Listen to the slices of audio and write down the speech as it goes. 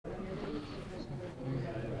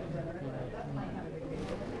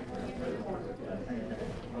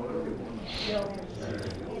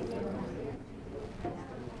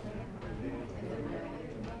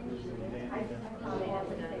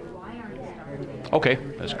Okay,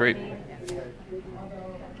 that's great.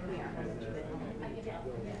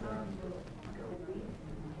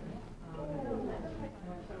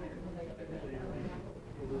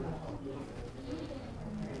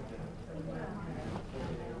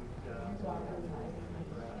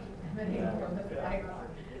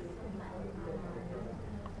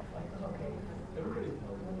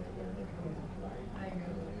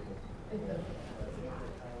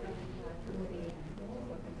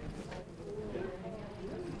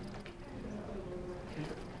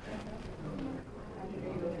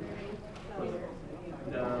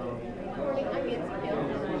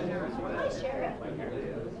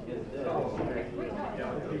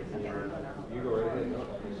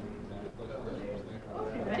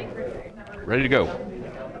 Ready to go.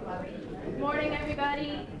 Good morning,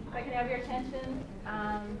 everybody. If I could have your attention,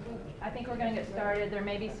 I think we're going to get started. There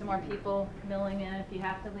may be some more people milling in. If you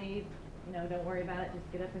have to leave, don't worry about it.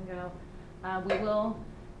 Just get up and go. We will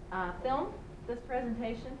film this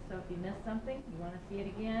presentation, so if you missed something, you want to see it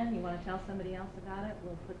again, you want to tell somebody else about it,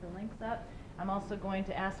 we'll put the links up. I'm also going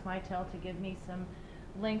to ask Mitel to give me some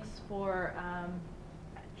links for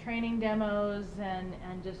training demos and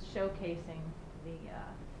just showcasing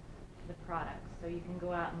the products, so you can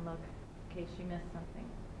go out and look in case you missed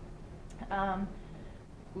something.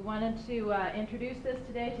 We wanted to introduce this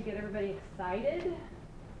today to get everybody excited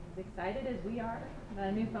as we are about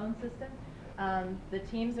a new phone system. The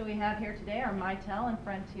teams that we have here today are Mitel and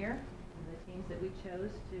Frontier, the teams that we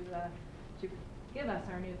chose to give us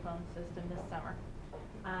our new phone system this summer.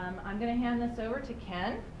 I'm going to hand this over to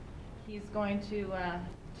Ken. He's going to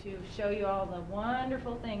show you all the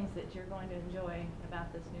wonderful things that you're going to enjoy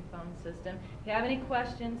about this new phone system. If you have any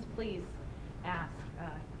questions, please ask.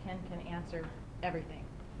 Ken can answer everything.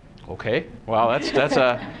 Okay. Well,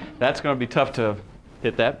 that's going to be tough to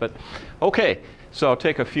hit that, but okay. So I'll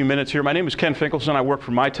take a few minutes here. My name is Ken Finkelson. I work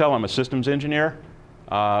for Mitel. I'm a systems engineer.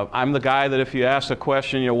 I'm the guy that if you ask a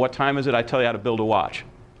question, what time is it? I tell you how to build a watch.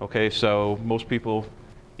 Okay. So most people,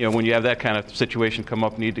 when you have that kind of situation come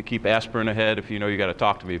up, need to keep aspirin ahead if you got to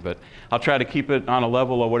talk to me. But I'll try to keep it on a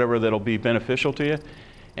level of whatever that'll be beneficial to you,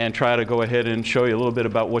 and try to go ahead and show you a little bit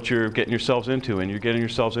about what you're getting yourselves into. And you're getting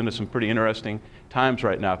yourselves into some pretty interesting times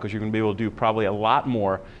right now, because you're going to be able to do probably a lot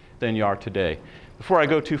more than you are today. Before I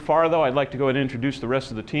go too far, though, I'd like to go ahead and introduce the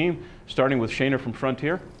rest of the team, starting with Shana from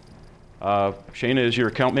Frontier. Shana is your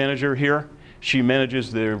account manager here. She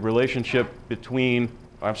manages the relationship between,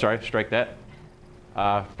 I'm sorry, strike that.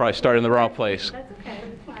 Probably started in the wrong place. That's okay.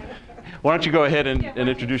 Why don't you go ahead and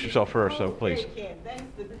introduce yourself first, so please. Okay, thanks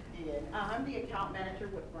to Ian. I'm the account manager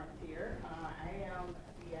with Frontier. I am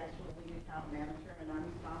the actual lead account manager, and I'm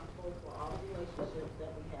responsible for all the relationships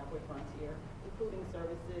that we have with Frontier, including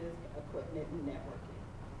services, equipment, and networking.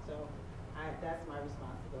 So that's my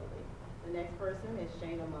responsibility. The next person is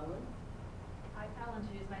Shana Mullen. I'll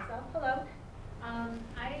introduce myself. Hello.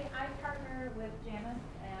 I partner with Janice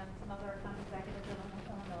and some other account executives in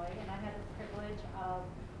Illinois, and I had the privilege of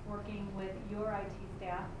working with your IT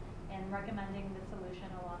staff and recommending the solution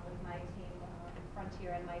along with my team,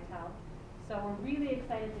 Frontier and Mitel. So we're really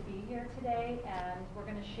excited to be here today, and we're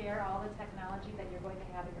going to share all the technology that you're going to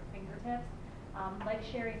have at your fingertips. Like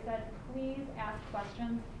Sherry said, please ask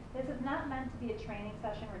questions. This is not meant to be a training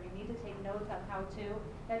session where you need to take notes on how to.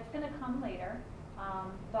 That's going to come later.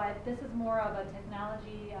 But this is more of a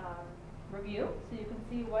technology review, so you can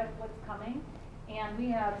see what's coming. And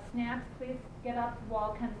we have snacks. Please get up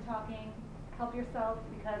while Ken's talking. Help yourself,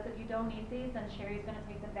 because if you don't eat these, then Sherry's going to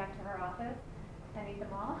take them back to her office and eat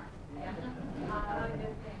them all. Yeah.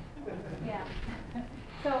 Yeah.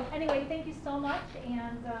 So anyway, thank you so much.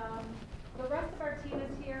 And the rest of our team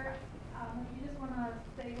is here. If you just want to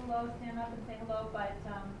say hello, stand up and say hello, but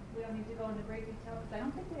we don't need to go into great detail because I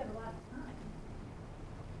don't think we have a lot of time.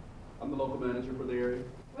 I'm the local manager for the area.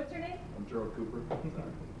 What's your name? I'm Gerald Cooper.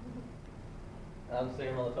 I'm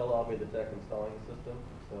Samuel Mitel. I'll be the tech installing the system.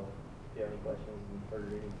 So if you have any questions or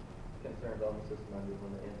any concerns on the system, I'd be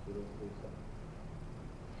willing to answer those too. So.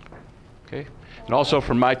 Okay. And also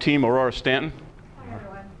from my team, Aurora Stanton. Hi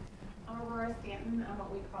everyone. I'm Aurora Stanton. I'm what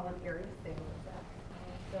we call an area sales rep.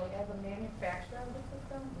 So as a manufacturer of the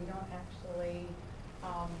system, we don't actually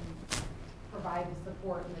provide the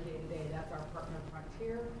support in the day-to-day. That's our partner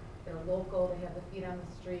Frontier. They're local, they have the feet on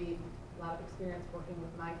the street, a lot of experience working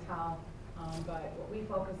with Mitel, but what we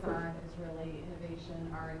focus on is really innovation,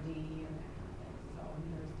 R&D, and that kind of thing. So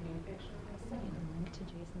here's the manufacturer. Send a link to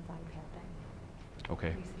Jason's iPad thing.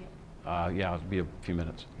 Okay. Can we see it? Yeah, it'll be a few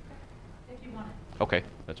minutes. If you want it. Okay,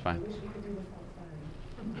 that's fine. I wish we could do this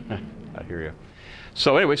outside. I hear you.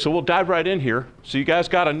 So anyway, so we'll dive right in here. So you guys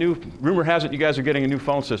got a new, rumor has it you guys are getting a new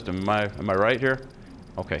phone system. Am I right here?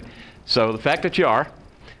 Okay. So the fact that you are,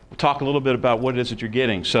 we'll talk a little bit about what it is that you're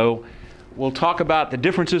getting. So we'll talk about the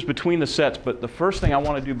differences between the sets, but the first thing I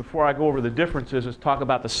want to do before I go over the differences is talk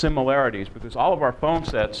about the similarities, because all of our phone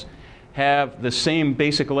sets have the same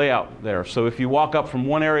basic layout there. So if you walk up from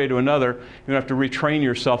one area to another, you have to retrain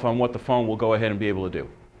yourself on what the phone will go ahead and be able to do.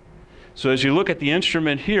 So as you look at the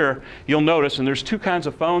instrument here, you'll notice, and there's two kinds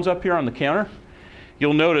of phones up here on the counter,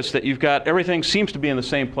 you'll notice that you've got, everything seems to be in the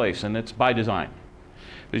same place, and it's by design.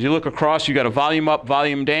 As you look across, you've got a volume up,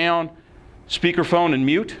 volume down, speakerphone and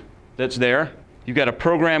mute, that's there. You've got a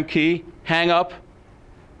program key, hang up,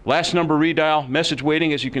 last number redial, message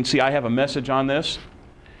waiting. As you can see, I have a message on this.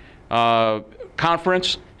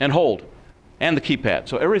 Conference and hold, and the keypad.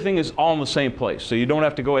 So everything is all in the same place. So you don't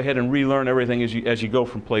have to go ahead and relearn everything as you go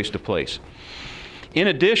from place to place. In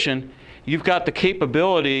addition, you've got the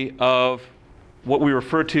capability of what we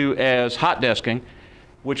refer to as hot desking,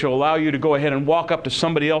 which will allow you to go ahead and walk up to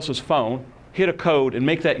somebody else's phone, hit a code, and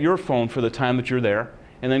make that your phone for the time that you're there,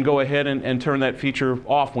 and then go ahead and turn that feature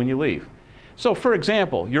off when you leave. So for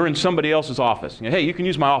example, you're in somebody else's office. Hey, you can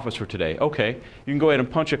use my office for today. Okay. You can go ahead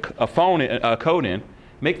and punch a code in,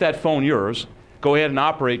 make that phone yours, go ahead and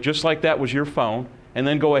operate just like that was your phone, and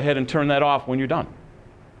then go ahead and turn that off when you're done.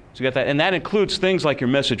 So you got that. And that includes things like your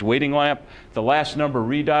message waiting lamp, the last number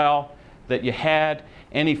redial that you had,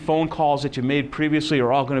 any phone calls that you made previously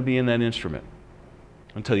are all going to be in that instrument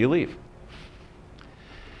until you leave.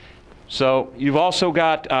 So you've also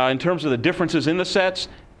got, in terms of the differences in the sets,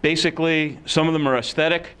 basically some of them are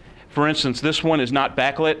aesthetic. For instance, this one is not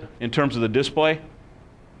backlit in terms of the display.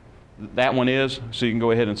 That one is, so you can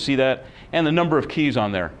go ahead and see that. And the number of keys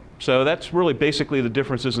on there. So that's really basically the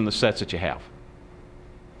differences in the sets that you have.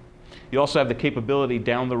 You also have the capability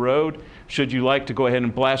down the road, should you like to go ahead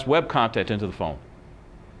and blast web content into the phone.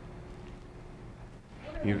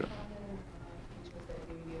 You,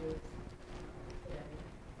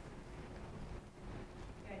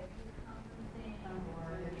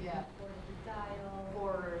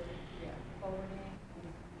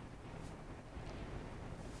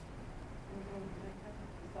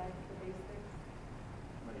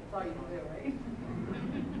 That's all you can do, right?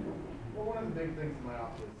 Well, one of the big things in my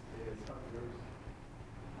office is there's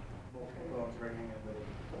multiple phones ringing and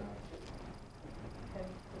Okay,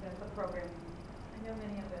 so that's a program. I know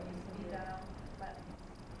many of them use speed dial buttons.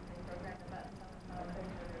 They program the buttons on the phone.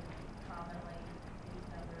 They're commonly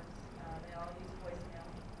used numbers. They all use voicemail.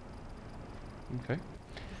 okay.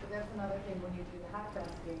 So that's another thing when you do the hot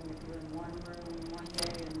desking, if you're in one room one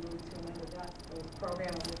day and move to another desk, those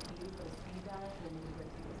program will look to you for the speed dial and move it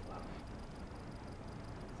to you as well.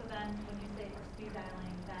 So then, when you say for speed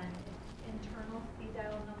dialing, then it's internal speed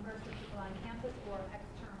dial numbers for people on campus or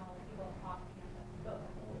external people off campus? Both.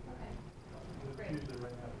 Okay. it's Great. usually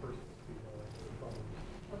right now personal speed dial, like the phone.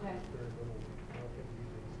 Okay. Very little,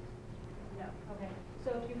 No, okay. So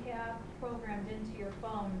if you have programmed into your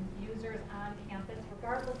phone users on campus,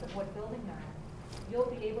 regardless of what building they're in, you'll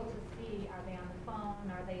be able to see, are they on the phone,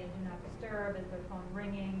 are they in do not disturb, is their phone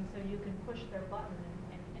ringing, so you can push their button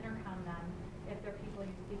and intercom them if they're people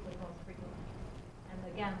you speak with most frequently. And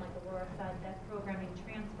again, like Aurora said, that programming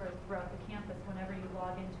transfers throughout the campus whenever you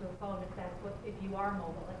log into a phone, if you are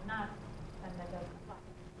mobile. If not, then that doesn't apply.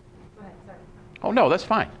 Go ahead, sorry. Oh, no, that's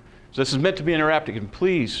fine. So this is meant to be interactive, and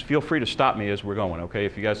please feel free to stop me as we're going, okay,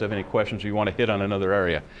 if you guys have any questions or you want to hit on another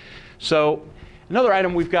area. So another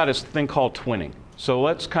item we've got is a thing called twinning. So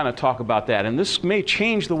let's kind of talk about that. And this may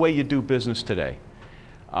change the way you do business today.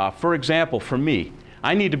 For example, for me,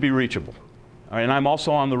 I need to be reachable. All right, and I'm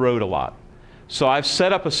also on the road a lot. So I've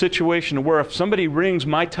set up a situation where if somebody rings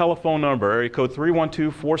my telephone number, area code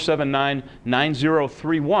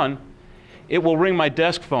 312-479-9031, it will ring my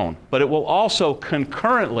desk phone, but it will also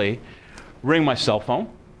concurrently ring my cell phone.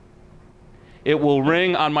 It will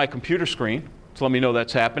ring on my computer screen to let me know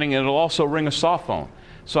that's happening, and it'll also ring a soft phone.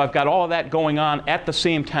 So I've got all of that going on at the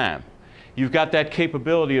same time. You've got that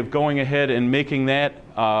capability of going ahead and making that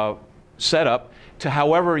setup to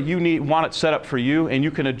however you want it set up for you, and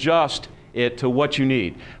you can adjust it to what you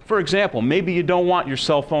need. For example, maybe you don't want your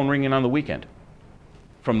cell phone ringing on the weekend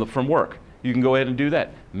from work. You can go ahead and do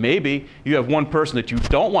that. Maybe you have one person that you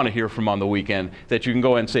don't want to hear from on the weekend that you can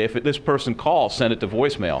go ahead and say, if this person calls, send it to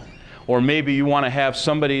voicemail. Or maybe you want to have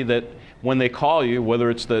somebody that when they call you, whether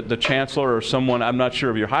it's the chancellor or someone, I'm not sure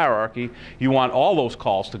of your hierarchy, you want all those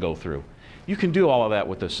calls to go through. You can do all of that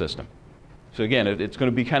with this system. So again, it's going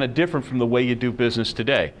to be kind of different from the way you do business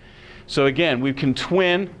today. So again, we can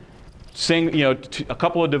twin a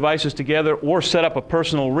couple of devices together, or set up a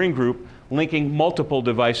personal ring group linking multiple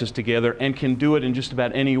devices together, and can do it in just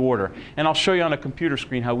about any order. And I'll show you on a computer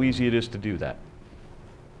screen how easy it is to do that.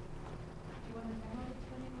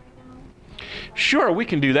 Sure, we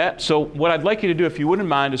can do that. So what I'd like you to do, if you wouldn't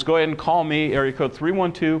mind, is go ahead and call me, area code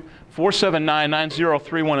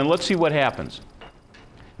 312-479-9031, and let's see what happens.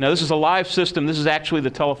 Now, this is a live system. This is actually the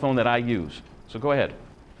telephone that I use. So go ahead.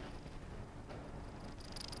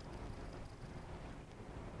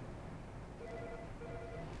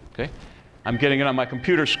 Okay. I'm getting it on my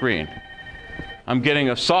computer screen. I'm getting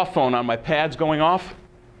a soft phone on my pads going off.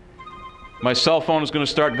 My cell phone is going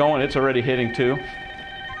to start going. It's already hitting too.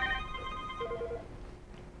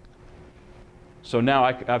 So now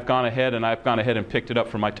I've gone ahead and picked it up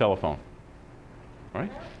from my telephone. All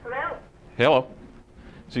right? Hello. Hello.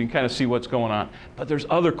 So you can kind of see what's going on. But there's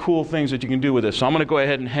other cool things that you can do with this. So I'm going to go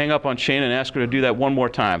ahead and hang up on Shane and ask her to do that one more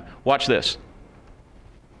time. Watch this.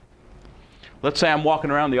 Let's say I'm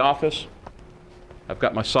walking around the office. I've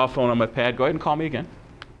got my soft phone on my pad. Go ahead and call me again.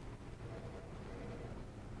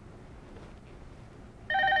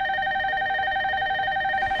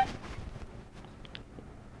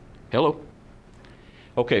 Hello.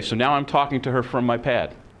 Okay, so now I'm talking to her from my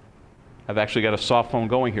pad. I've actually got a soft phone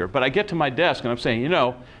going here. But I get to my desk and I'm saying,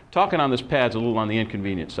 talking on this pad's a little on the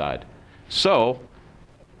inconvenient side. So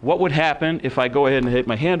what would happen if I go ahead and hit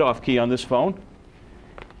my handoff key on this phone?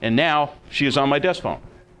 And now she is on my desk phone.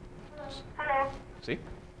 Hello. See?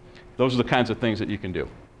 Those are the kinds of things that you can do.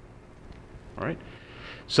 All right?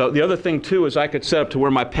 So the other thing, too, is I could set up to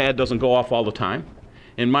where my pad doesn't go off all the time.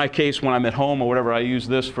 In my case, when I'm at home or whatever, I use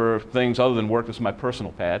this for things other than work. This is my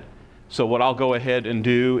personal pad. So what I'll go ahead and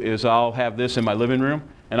do is I'll have this in my living room,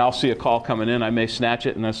 and I'll see a call coming in. I may snatch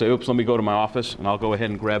it, and I say, oops, let me go to my office, and I'll go ahead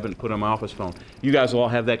and grab it and put it on my office phone. You guys will all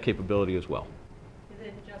have that capability as well. Is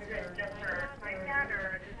it just For my dad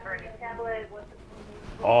or just for any tablet?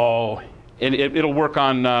 Oh, and it'll work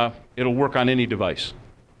on any device.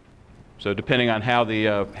 So depending on how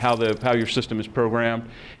your system is programmed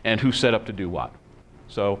and who's set up to do what.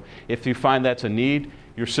 So if you find that's a need,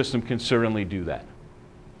 your system can certainly do that.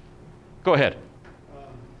 Go ahead.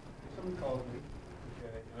 Someone calls me,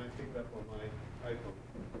 okay, and I pick it up on my iPhone.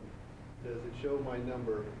 Does it show my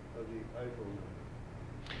number of the iPhone number?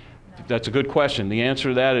 That's a good question. The answer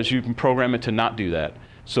to that is you can program it to not do that.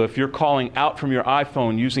 So if you're calling out from your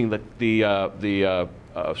iPhone using the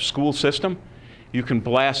school system, you can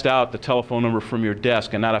blast out the telephone number from your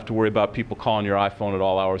desk and not have to worry about people calling your iPhone at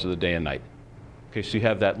all hours of the day and night. Okay, so you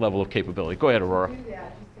have that level of capability. Go ahead, Aurora. To do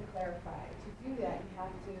that, just to clarify, to do that, you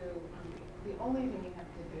have to, the only thing you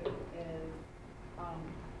have to do is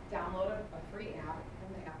download a free app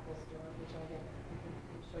from the Apple Store, which I can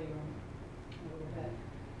show you in a little bit.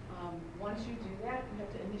 Once you do that, you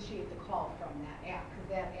have to initiate the call from that app,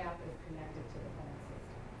 because that app is connected to the phone system.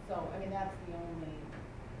 So, I mean, that's the only,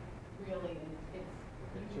 really, it's.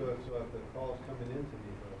 So if the call's coming into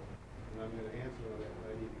me, though, and I'm going to answer on that,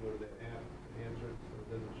 I need to go to that app to answer it, so it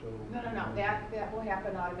doesn't show. No, that will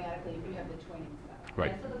happen automatically if you have the training set up.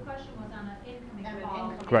 Right. So the question was on an incoming On an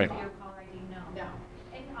call. incoming Right. Your call ID, no. No.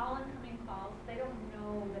 And all incoming calls, they don't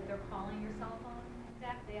know that they're calling your cell phone. In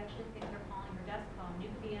fact, they actually think they're calling your desk phone. You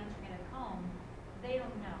could be answering it at home. They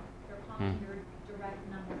don't know. They're calling your direct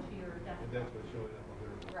number to your desk And phone. that's what's showing up on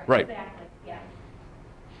their. Right. Exactly, yeah.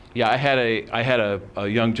 Yeah, I had a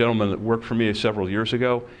young gentleman that worked for me several years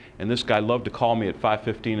ago, and this guy loved to call me at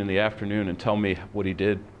 5:15 in the afternoon and tell me what he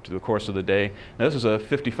did through the course of the day. Now, this is a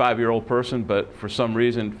 55-year-old person, but for some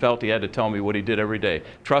reason felt he had to tell me what he did every day.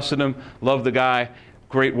 Trusted him, loved the guy,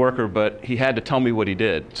 great worker, but he had to tell me what he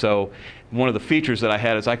did. So one of the features that I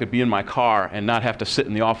had is I could be in my car and not have to sit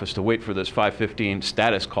in the office to wait for this 5:15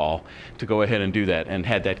 status call to go ahead and do that, and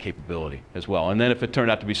had that capability as well. And then if it turned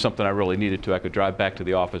out to be something I really needed to, I could drive back to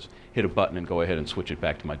the office, hit a button, and go ahead and switch it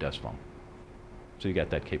back to my desk phone. So you got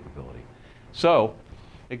that capability. So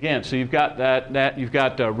again, so you've got you've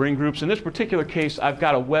got ring groups. In this particular case, I've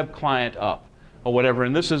got a web client up or whatever,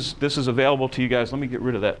 and this is available to you guys. Let me get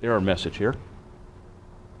rid of that error message here.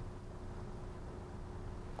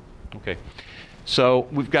 Okay, so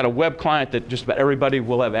we've got a web client that just about everybody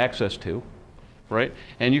will have access to, right?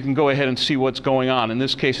 And you can go ahead and see what's going on. In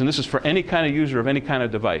this case, and this is for any kind of user of any kind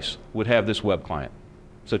of device, would have this web client.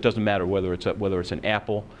 So it doesn't matter whether it's an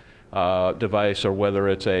Apple device or whether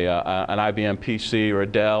it's an IBM PC or a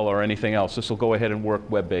Dell or anything else. This will go ahead and work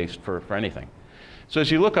web-based for anything. So as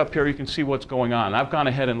you look up here, you can see what's going on. I've gone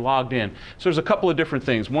ahead and logged in. So there's a couple of different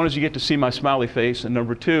things. One is you get to see my smiley face, and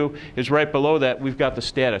number two is right below that, we've got the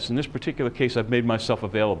status. In this particular case, I've made myself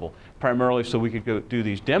available, primarily so we could go do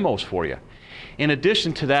these demos for you. In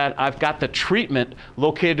addition to that, I've got the treatment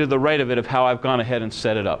located to the right of it of how I've gone ahead and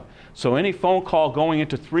set it up. So any phone call going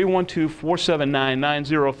into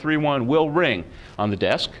 312-479-9031 will ring on the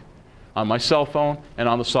desk, on my cell phone, and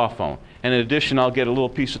on the soft phone. And in addition, I'll get a little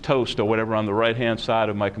piece of toast or whatever on the right-hand side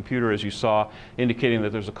of my computer, as you saw, indicating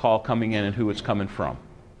that there's a call coming in and who it's coming from.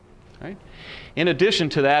 Right? In addition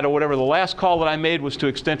to that, or whatever, the last call that I made was to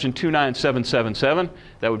extension 29777.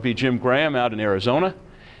 That would be Jim Graham out in Arizona.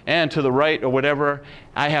 And to the right, or whatever,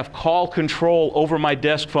 I have call control over my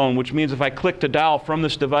desk phone, which means if I click to dial from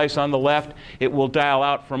this device on the left, it will dial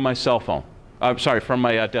out from my cell phone. From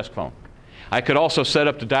my desk phone. I could also set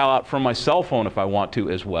up to dial out from my cell phone if I want to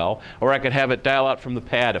as well, or I could have it dial out from the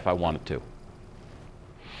pad if I wanted to.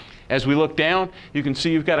 As we look down, you can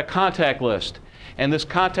see you've got a contact list. And this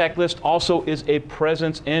contact list also is a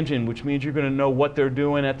presence engine, which means you're going to know what they're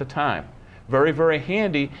doing at the time. Very, very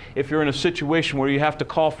handy if you're in a situation where you have to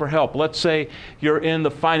call for help. Let's say you're in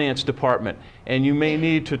the finance department and you may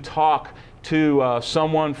need to talk to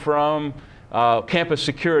someone from campus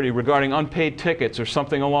security regarding unpaid tickets or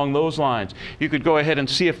something along those lines. You could go ahead and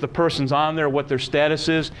see if the person's on there, what their status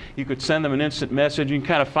is. You could send them an instant message. You can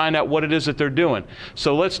kind of find out what it is that they're doing.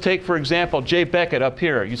 So let's take, for example, Jay Beckett up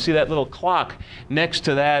here. You see that little clock next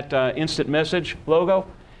to that instant message logo?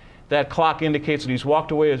 That clock indicates that he's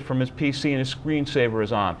walked away from his PC and his screensaver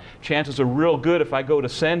is on. Chances are real good if I go to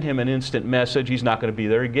send him an instant message, he's not going to be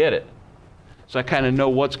there to get it. So I kind of know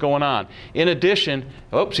what's going on. In addition,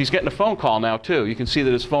 oops, he's getting a phone call now too. You can see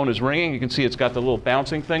that his phone is ringing. You can see it's got the little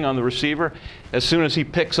bouncing thing on the receiver. As soon as he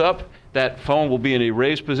picks up, that phone will be in a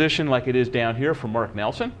raised position like it is down here for Mark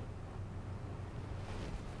Nelson.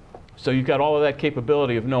 So you've got all of that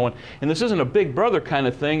capability of knowing. And this isn't a big brother kind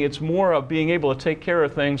of thing. It's more of being able to take care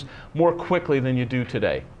of things more quickly than you do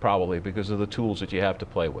today, probably because of the tools that you have to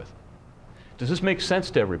play with. Does this make sense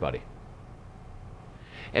to everybody?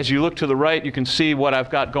 As you look to the right, you can see what I've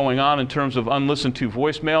got going on in terms of unlistened to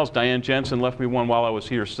voicemails. Diane Jensen left me one while I was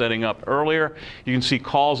here setting up earlier. You can see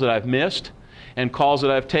calls that I've missed and calls that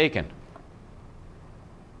I've taken.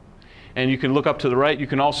 And you can look up to the right. You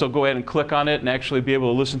can also go ahead and click on it and actually be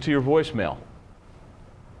able to listen to your voicemail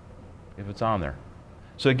if it's on there.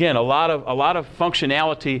 So again, a lot of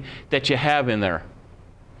functionality that you have in there.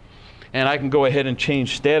 And I can go ahead and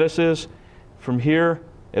change statuses from here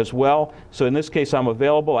as well. So in this case, I'm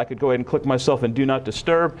available. I could go ahead and click myself in Do Not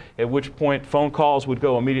Disturb, at which point phone calls would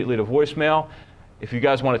go immediately to voicemail. If you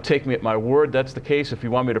guys want to take me at my word, that's the case. If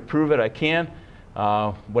you want me to prove it, I can.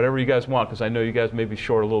 Whatever you guys want, because I know you guys may be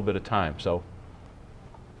short a little bit of time. So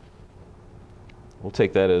we'll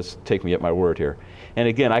take that as take me at my word here. And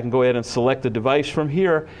again, I can go ahead and select the device from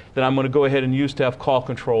here that I'm going to go ahead and use to have call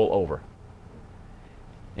control over.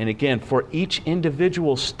 And again, for each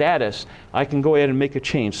individual status, I can go ahead and make a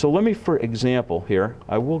change. So let me, for example, here,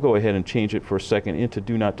 I will go ahead and change it for a second into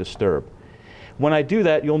Do Not Disturb. When I do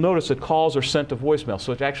that, you'll notice that calls are sent to voicemail.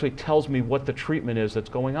 So it actually tells me what the treatment is that's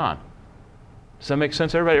going on. Does that make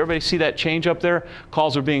sense, everybody? Everybody see that change up there?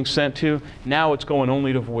 Calls are being sent to. Now it's going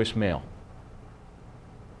only to voicemail.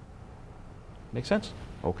 Make sense?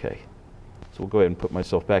 Okay. So we'll go ahead and put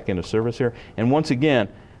myself back into service here. And once again,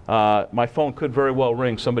 my phone could very well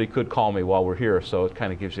ring. Somebody could call me while we're here, so it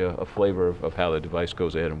kind of gives you a flavor of how the device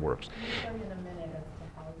goes ahead and works. We'll show you in a minute as to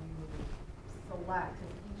how you select,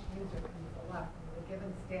 because each user can select with a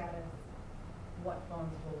given status what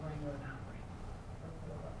phones will ring or not ring.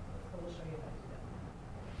 So we'll show you how to do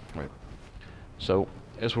that. Right. So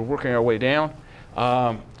as we're working our way down,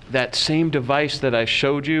 that same device that I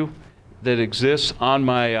showed you that exists on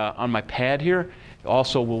my pad here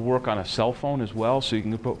also will work on a cell phone as well, so you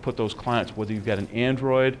can put those clients, whether you've got an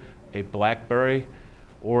Android, a BlackBerry,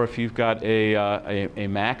 or if you've got a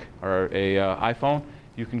Mac or a iPhone,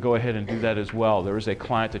 you can go ahead and do that as well. There is a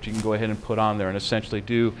client that you can go ahead and put on there and essentially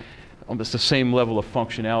do almost the same level of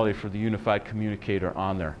functionality for the unified communicator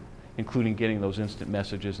on there, including getting those instant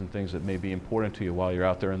messages and things that may be important to you while you're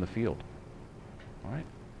out there in the field. All right?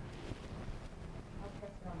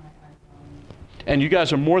 And you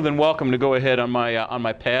guys are more than welcome to go ahead on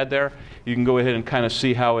my pad there. You can go ahead and kind of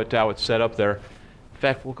see how it's set up there. In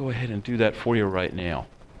fact, we'll go ahead and do that for you right now.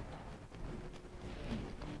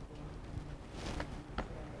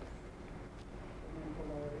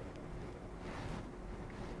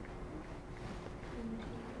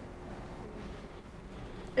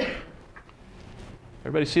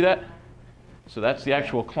 Everybody see that? So that's the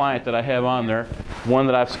actual client that I have on there, one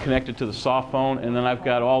that I've connected to the soft phone, and then I've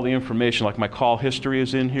got all the information, like my call history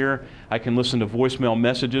is in here. I can listen to voicemail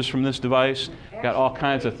messages from this device. Got all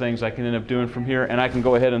kinds of things I can end up doing from here, and I can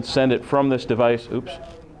go ahead and send it from this device. Oops.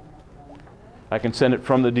 I can send it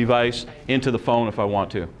from the device into the phone if I want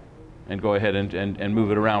to, and go ahead and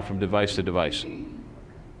move it around from device to device.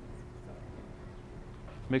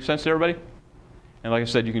 Make sense to everybody? And like I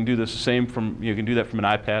said, you can do this you can do that from an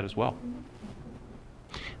iPad as well.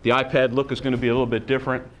 The iPad look is going to be a little bit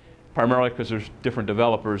different, primarily because there's different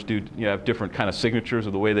developers have different kind of signatures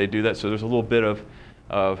of the way they do that. So there's a little bit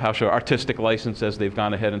of how should artistic license as they've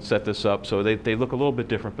gone ahead and set this up. So they look a little bit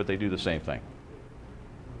different, but they do the same thing.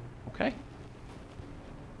 Okay.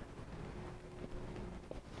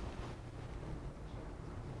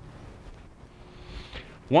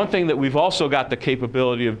 One thing that we've also got the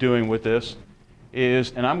capability of doing with this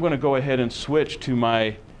is, and I'm going to go ahead and switch to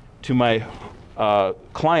my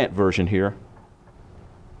client version here.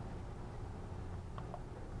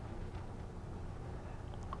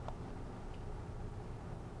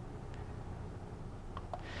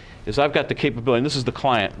 Is I've got the capability, and this is the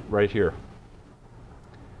client right here.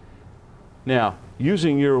 Now,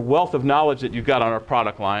 using your wealth of knowledge that you've got on our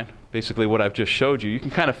product line, basically what I've just showed you, you can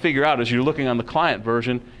kind of figure out as you're looking on the client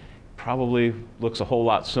version, probably looks a whole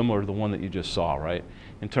lot similar to the one that you just saw, right?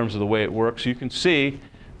 In terms of the way it works. You can see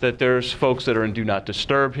that there's folks that are in Do Not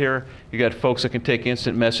Disturb here. You got folks that can take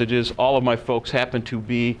instant messages. All of my folks happen to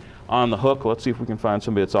be on the hook. Let's see if we can find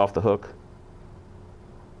somebody that's off the hook.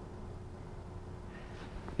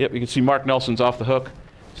 Yep, you can see Mark Nelson's off the hook.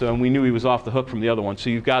 So, and we knew he was off the hook from the other one. So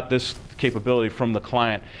you've got this capability from the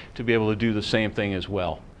client to be able to do the same thing as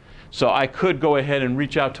well. So I could go ahead and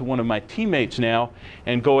reach out to one of my teammates now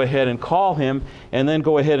and go ahead and call him and then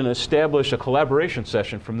go ahead and establish a collaboration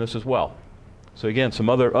session from this as well. So again, some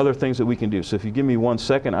other things that we can do. So if you give me 1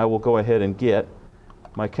 second, I will go ahead and get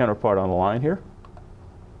my counterpart on the line here.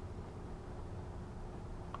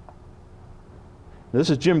 This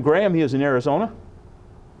is Jim Graham. He is in Arizona.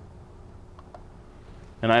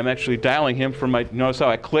 And I'm actually dialing him from my, notice how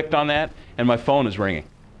I clicked on that and my phone is ringing.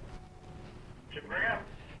 Jim Graham.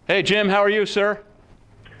 Hey Jim, how are you, sir?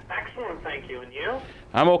 Excellent, thank you. And you?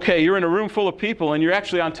 I'm okay. You're in a room full of people and you're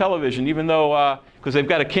actually on television, even though, because they've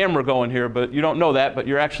got a camera going here, but you don't know that, but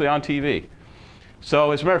you're actually on TV.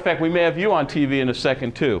 So as a matter of fact, we may have you on TV in a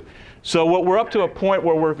second too. So what we're up to a point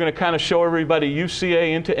where we're going to kind of show everybody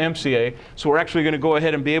UCA into MCA. So we're actually going to go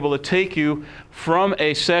ahead and be able to take you from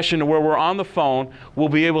a session where we're on the phone. We'll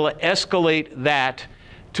be able to escalate that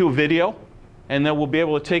to a video. And then we'll be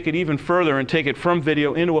able to take it even further and take it from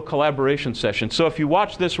video into a collaboration session. So if you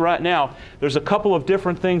watch this right now, there's a couple of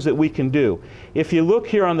different things that we can do. If you look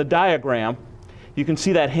here on the diagram, you can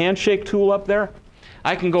see that handshake tool up there.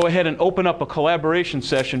 I can go ahead and open up a collaboration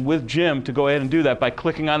session with Jim to go ahead and do that by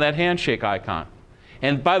clicking on that handshake icon.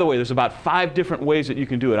 And by the way, there's about 5 different ways that you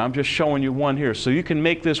can do it. I'm just showing you one here. So you can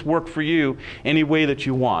make this work for you any way that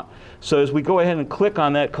you want. So as we go ahead and click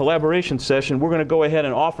on that collaboration session, we're going to go ahead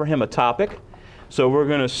and offer him a topic. So we're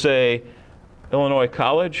going to say Illinois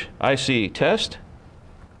College ICE test.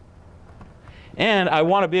 And I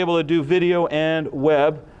want to be able to do video and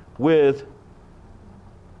web with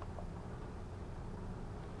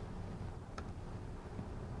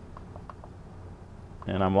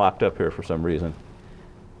and I'm locked up here for some reason.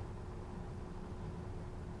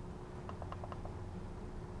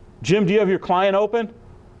 Jim, do you have your client open?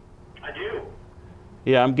 I do.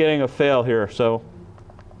 Yeah, I'm getting a fail here, so.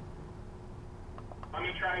 Let me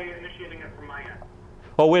try initiating it from my end.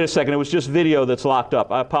 Oh, wait a second. It was just video that's locked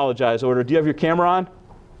up. I apologize, Order. Do you have your camera on?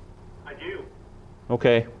 I do.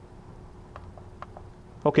 Okay.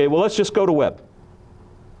 Okay, well, let's just go to web.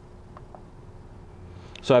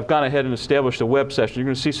 So I've gone ahead and established a web session. You're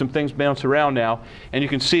going to see some things bounce around now, and you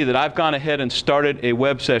can see that I've gone ahead and started a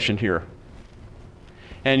web session here.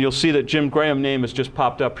 And you'll see that Jim Graham's name has just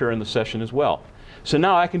popped up here in the session as well. So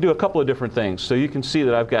now I can do a couple of different things. So you can see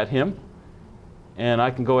that I've got him, and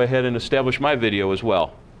I can go ahead and establish my video as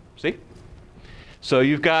well. See? So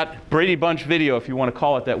you've got Brady Bunch video, if you want to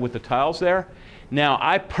call it that, with the tiles there. Now,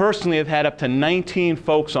 I personally have had up to 19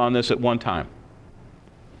 folks on this at one time.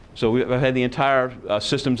 So I've had the entire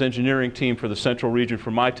systems engineering team for the central region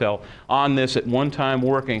for Mitel on this at one time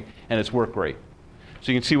working, and it's worked great.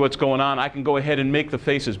 So you can see what's going on. I can go ahead and make the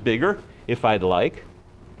faces bigger if I'd like.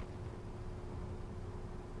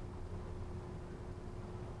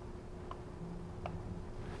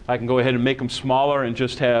 I can go ahead and make them smaller and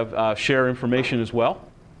just have share information as well.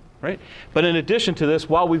 Right? But in addition to this,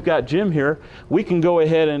 while we've got Jim here, we can go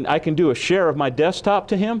ahead and I can do a share of my desktop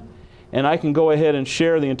to him. and I can go ahead and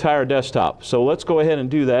share the entire desktop. So let's go ahead and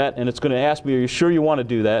do that, and it's going to ask me, are you sure you want to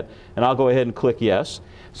do that? And I'll go ahead and click yes.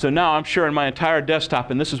 So now I'm sharing my entire desktop,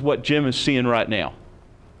 and this is what Jim is seeing right now.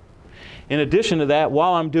 In addition to that,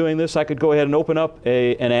 while I'm doing this, I could go ahead and open up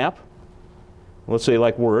an app, let's say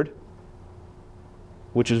like Word,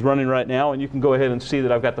 which is running right now, and you can go ahead and see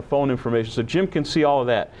that I've got the phone information. So Jim can see all of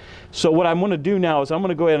that. So what I'm going to do now is I'm going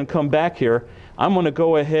to go ahead and come back here. I'm going to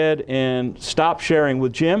go ahead and stop sharing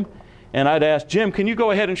with Jim, and I'd ask, Jim, can you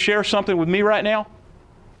go ahead and share something with me right now?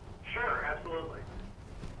 Sure, absolutely.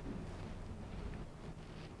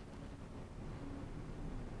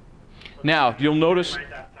 Now, you'll notice,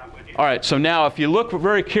 all right, so now if you look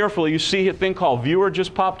very carefully, you see a thing called Viewer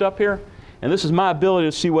just popped up here. And this is my ability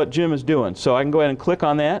to see what Jim is doing. So I can go ahead and click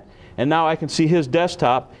on that, and now I can see his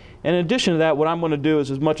desktop. And in addition to that, what I'm going to do is,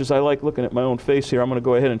 as much as I like looking at my own face here, I'm going to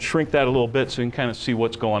go ahead and shrink that a little bit so you can kind of see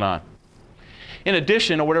what's going on. In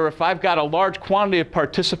addition, or whatever, if I've got a large quantity of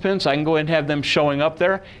participants, I can go ahead and have them showing up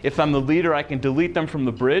there. If I'm the leader, I can delete them from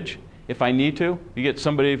the bridge if I need to. You get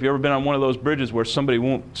somebody, if you've ever been on one of those bridges where somebody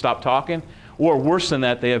won't stop talking, or worse than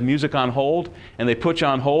that, they have music on hold, and they put you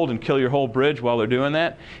on hold and kill your whole bridge while they're doing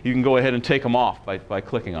that, you can go ahead and take them off by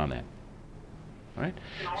clicking on that. All right?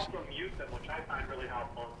 You can also mute them, which I find really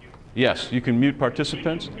helpful. Yes, you can mute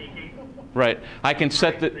participants. Right. I can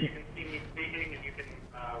set the... So you can